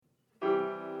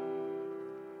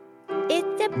It's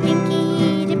the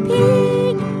Pinky the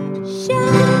Pig Show.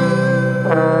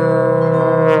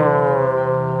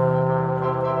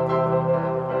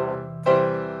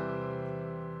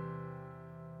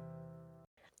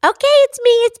 Okay, it's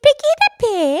me. It's Pinky the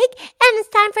Pig, and it's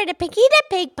time for the Pinky the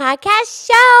Pig Podcast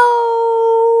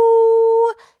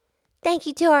Show. Thank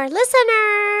you to our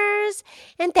listeners,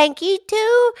 and thank you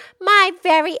to my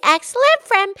very excellent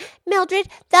friend, Mildred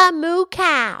the Moo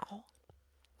Cow.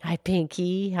 Hi,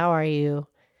 Pinky. How are you?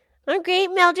 I'm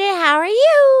great, Mildred. How are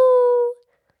you?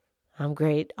 I'm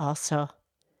great also.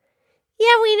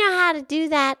 Yeah, we know how to do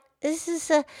that. It's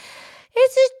a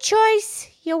choice.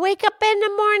 You wake up in the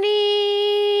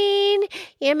morning,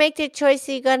 you make the choice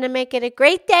you're going to make it a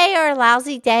great day or a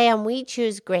lousy day, and we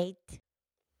choose great.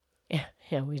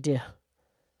 Yeah, we do.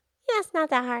 Yeah, it's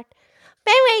not that hard.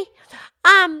 But anyway,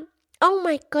 oh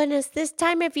my goodness, this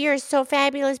time of year is so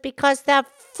fabulous because the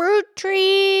fruit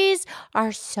trees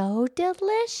are so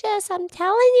delicious. I'm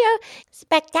telling you,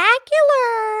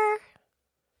 spectacular.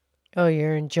 Oh,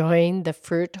 you're enjoying the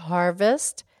fruit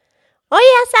harvest? Oh,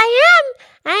 yes, I am.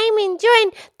 I'm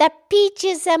enjoying the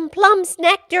peaches and plums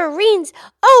nectarines.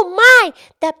 Oh, my,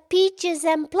 the peaches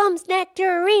and plums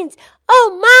nectarines.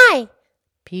 Oh, my.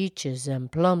 Peaches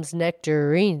and plums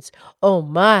nectarines. Oh,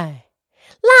 my.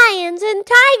 Lions and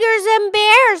tigers and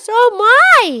bears. Oh,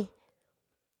 my.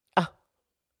 Oh,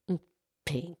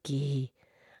 Pinky.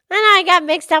 I know I got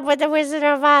mixed up with the Wizard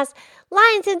of Oz.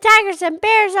 Lions and tigers and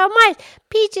bears. Oh, my.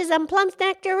 Peaches and plums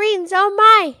nectarines. Oh,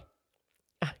 my.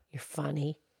 You're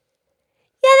funny.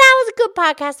 Yeah, that was a good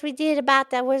podcast we did about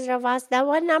the Wizard of Oz. Now,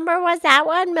 what number was that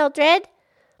one, Mildred?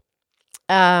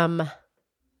 That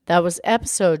was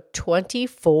episode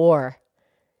 24.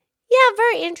 Yeah,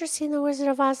 very interesting, the Wizard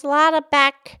of Oz. A lot of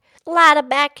back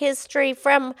history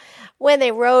from when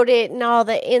they wrote it and all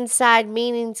the inside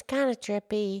meanings. Kind of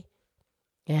trippy.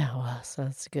 Yeah, well, so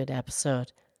that's a good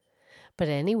episode. But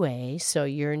anyway, so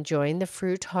you're enjoying the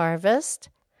fruit harvest?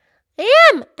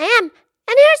 I am. And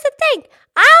here's the thing.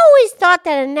 I always thought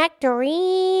that a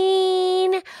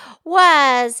nectarine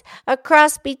was a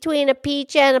cross between a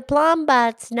peach and a plum,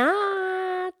 but it's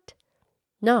not.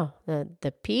 No,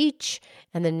 the peach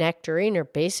and the nectarine are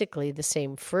basically the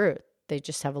same fruit. They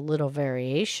just have a little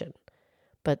variation.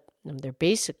 But they're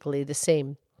basically the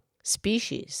same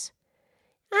species.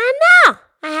 I know.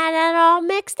 I had that all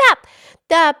mixed up.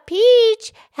 The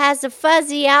peach has a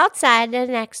fuzzy outside. The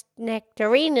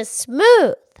nectarine is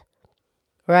smooth.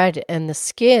 Right, and the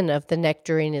skin of the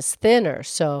nectarine is thinner.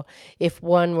 So if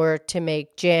one were to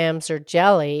make jams or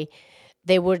jelly,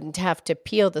 they wouldn't have to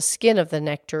peel the skin of the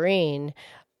nectarine,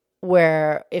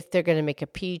 where if they're going to make a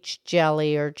peach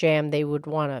jelly or jam, they would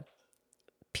want to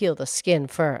peel the skin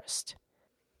first.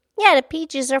 Yeah, the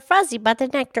peaches are fuzzy, but the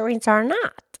nectarines are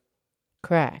not.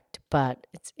 Correct, but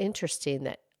it's interesting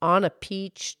that on a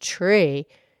peach tree,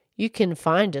 you can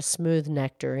find a smooth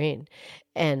nectarine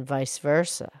and vice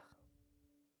versa.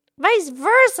 Vice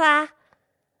versa?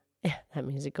 Yeah, that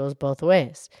means it goes both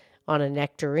ways. On a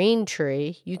nectarine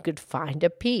tree, you could find a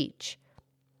peach.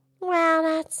 Well,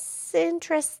 that's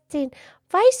interesting.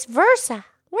 Vice versa.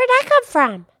 Where'd that come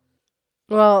from?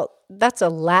 Well, that's a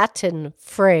Latin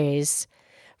phrase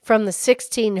from the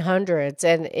 1600s,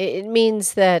 and it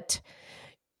means that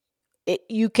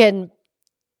you can,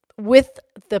 with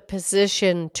the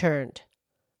position turned.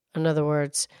 In other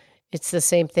words, it's the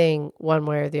same thing one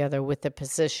way or the other with the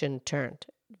position turned,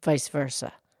 vice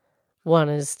versa. One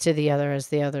is to the other as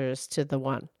the other is to the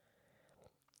one.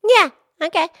 Yeah,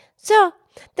 okay. So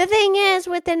the thing is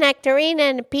with the nectarine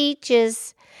and the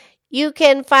peaches, you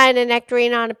can find a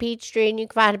nectarine on a peach tree and you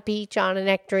can find a peach on a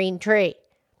nectarine tree.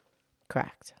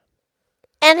 Correct.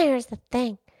 And here's the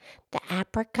thing. The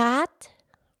apricot,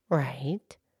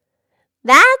 right?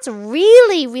 That's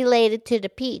really related to the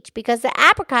peach because the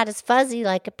apricot is fuzzy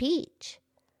like a peach.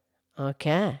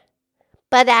 Okay.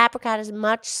 But the apricot is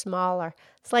much smaller.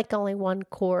 It's like only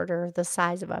 1/4 the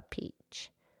size of a peach.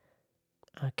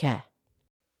 Okay.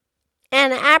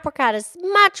 And the apricot is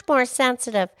much more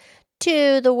sensitive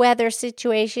to the weather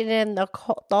situation and the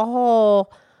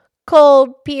whole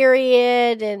cold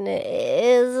period, and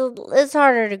it's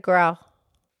harder to grow.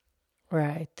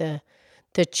 Right. The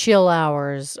chill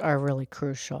hours are really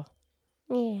crucial.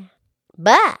 Yeah.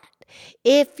 But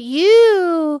if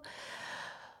you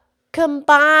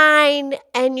combine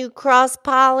and you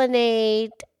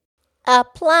cross-pollinate a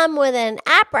plum with an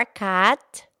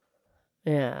apricot,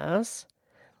 yes,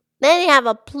 then you have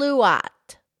a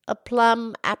pluot, a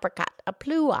plum apricot, a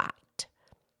pluot.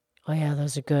 Oh, yeah,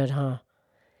 those are good, huh?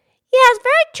 Yeah, it's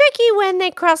very tricky when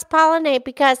they cross-pollinate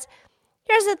because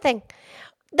here's the thing.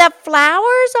 The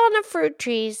flowers on the fruit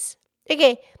trees,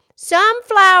 okay, Some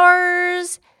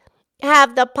flowers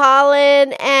have the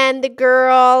pollen and the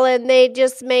girl, and they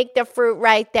just make the fruit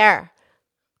right there.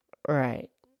 Right.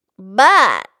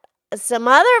 But some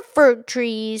other fruit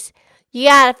trees, you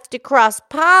have to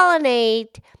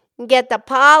cross-pollinate and get the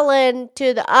pollen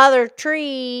to the other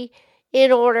tree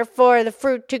in order for the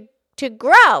fruit to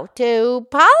grow, to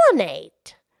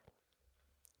pollinate.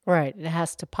 Right. It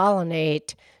has to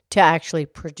pollinate to actually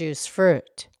produce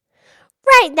fruit.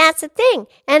 Right, that's the thing.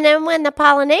 And then when the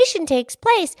pollination takes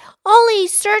place, only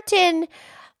certain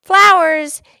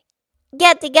flowers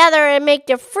get together and make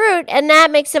the fruit, and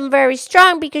that makes them very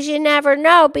strong because you never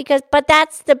know, but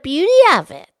that's the beauty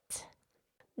of it.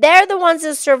 They're the ones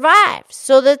that survive.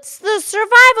 So that's the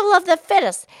survival of the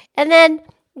fittest. And then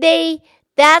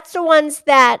that's the ones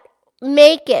that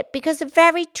make it, because it's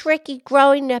very tricky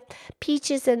growing the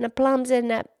peaches and the plums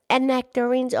and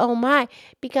nectarines. Oh my,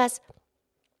 because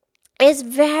it's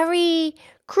very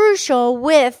crucial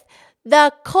with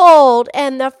the cold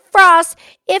and the frost.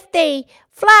 If they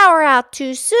flower out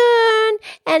too soon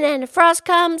and then the frost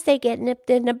comes, they get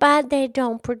nipped in the bud. They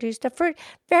don't produce the fruit.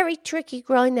 Very tricky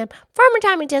growing them. Farmer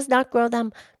Tommy does not grow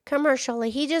them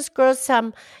commercially. He just grows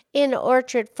some in the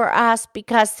orchard for us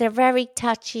because they're very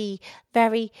touchy,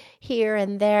 very here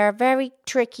and there, very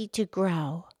tricky to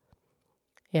grow.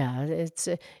 Yeah, it's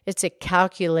a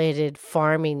calculated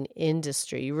farming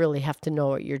industry. You really have to know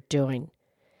what you're doing.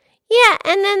 Yeah,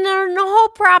 and then the whole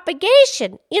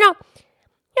propagation.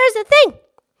 Here's the thing.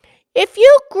 If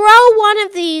you grow one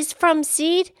of these from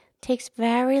seed, it takes a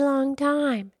very long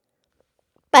time.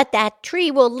 But that tree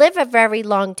will live a very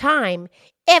long time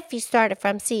if you start it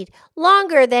from seed.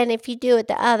 Longer than if you do it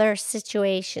the other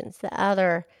situations, the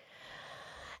other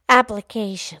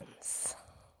applications.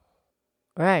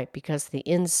 Right, because the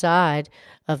inside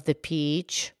of the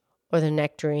peach or the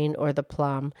nectarine or the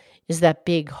plum is that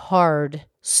big hard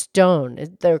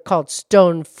stone. They're called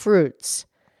stone fruits.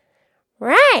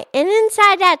 Right, and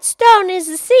inside that stone is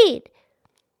a seed.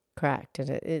 Correct, and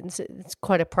it's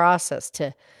quite a process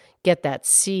to get that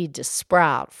seed to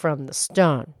sprout from the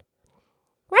stone.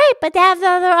 Right, but they have the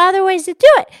other ways to do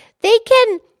it. They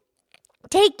can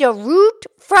take the root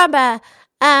from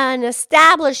an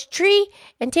established tree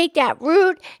and take that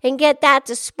root and get that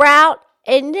to sprout.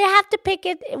 And they have to pick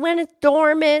it when it's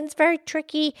dormant. It's very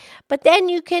tricky. But then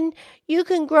you can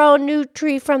grow a new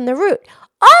tree from the root.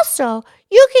 Also,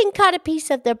 you can cut a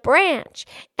piece of the branch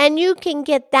and you can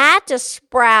get that to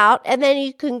sprout, and then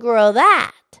you can grow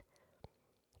that.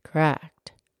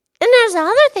 Correct. And there's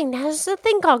another thing. There's a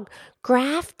thing called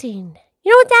grafting.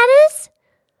 You know what that is?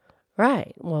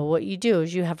 Right. Well, what you do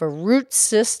is you have a root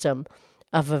system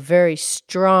of a very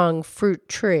strong fruit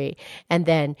tree, and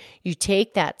then you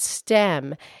take that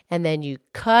stem and then you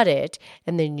cut it,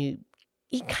 and then you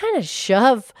kind of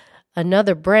shove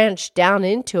another branch down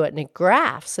into it, and it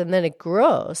grafts, and then it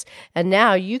grows. And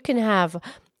now you can have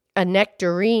a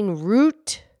nectarine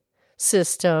root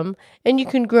system, and you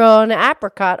can grow an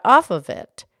apricot off of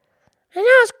it. I know,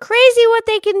 it's crazy what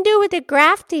they can do with the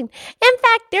grafting. In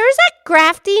fact, there's a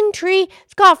grafting tree.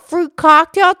 It's called fruit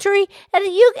cocktail tree. And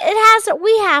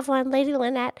we have one. Lady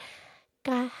Lynette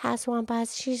has one, but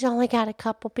she's only got a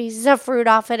couple pieces of fruit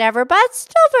off it ever, but it's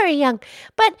still very young.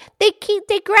 But they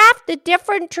graft the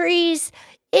different trees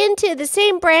into the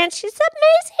same branch. It's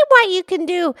amazing what you can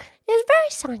do. It's very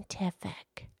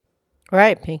scientific.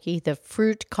 Right, Pinky. The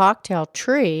fruit cocktail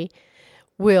tree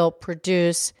will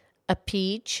produce a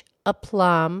peach, a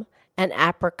plum, an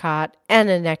apricot, and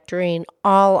a nectarine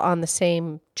all on the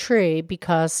same tree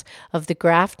because of the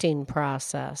grafting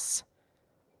process.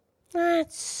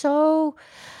 That's so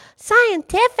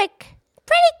scientific.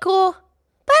 Pretty cool.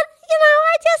 But,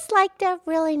 I just like the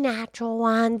really natural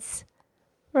ones.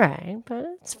 Right, but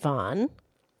it's fun.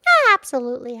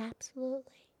 Absolutely, absolutely.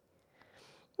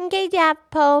 Okay, do you have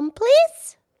a poem,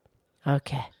 please?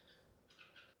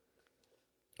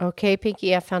 Okay,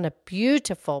 Pinky, I found a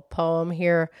beautiful poem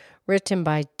here written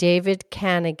by David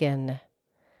Canigan.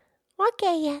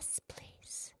 Okay, yes,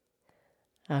 please.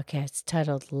 Okay, it's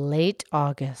titled Late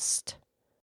August.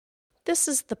 This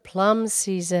is the plum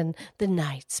season, the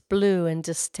nights blue and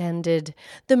distended,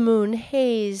 the moon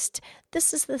hazed.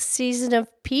 This is the season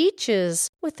of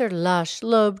peaches, with their lush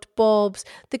lobed bulbs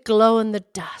that glow in the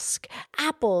dusk,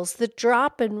 apples that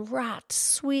drop and rot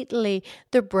sweetly,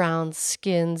 their brown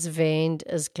skins veined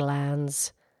as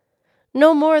glands.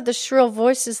 No more the shrill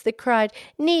voices that cried,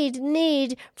 "Need,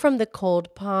 need," from the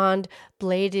cold pond,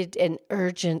 bladed and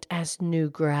urgent as new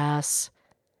grass.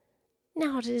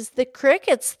 Now it is the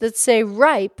crickets that say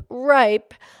ripe,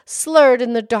 ripe, slurred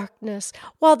in the darkness,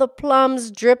 while the plums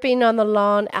dripping on the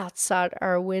lawn outside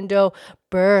our window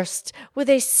burst with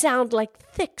a sound like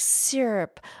thick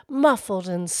syrup, muffled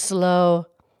and slow.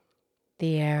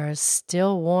 The air is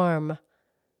still warm.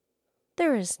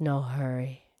 There is no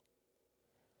hurry.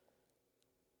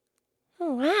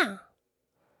 Oh, wow.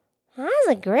 That was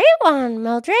a great one,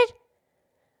 Mildred.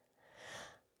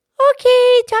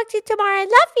 Okay, talk to you tomorrow. I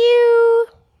love you.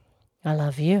 I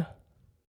love you.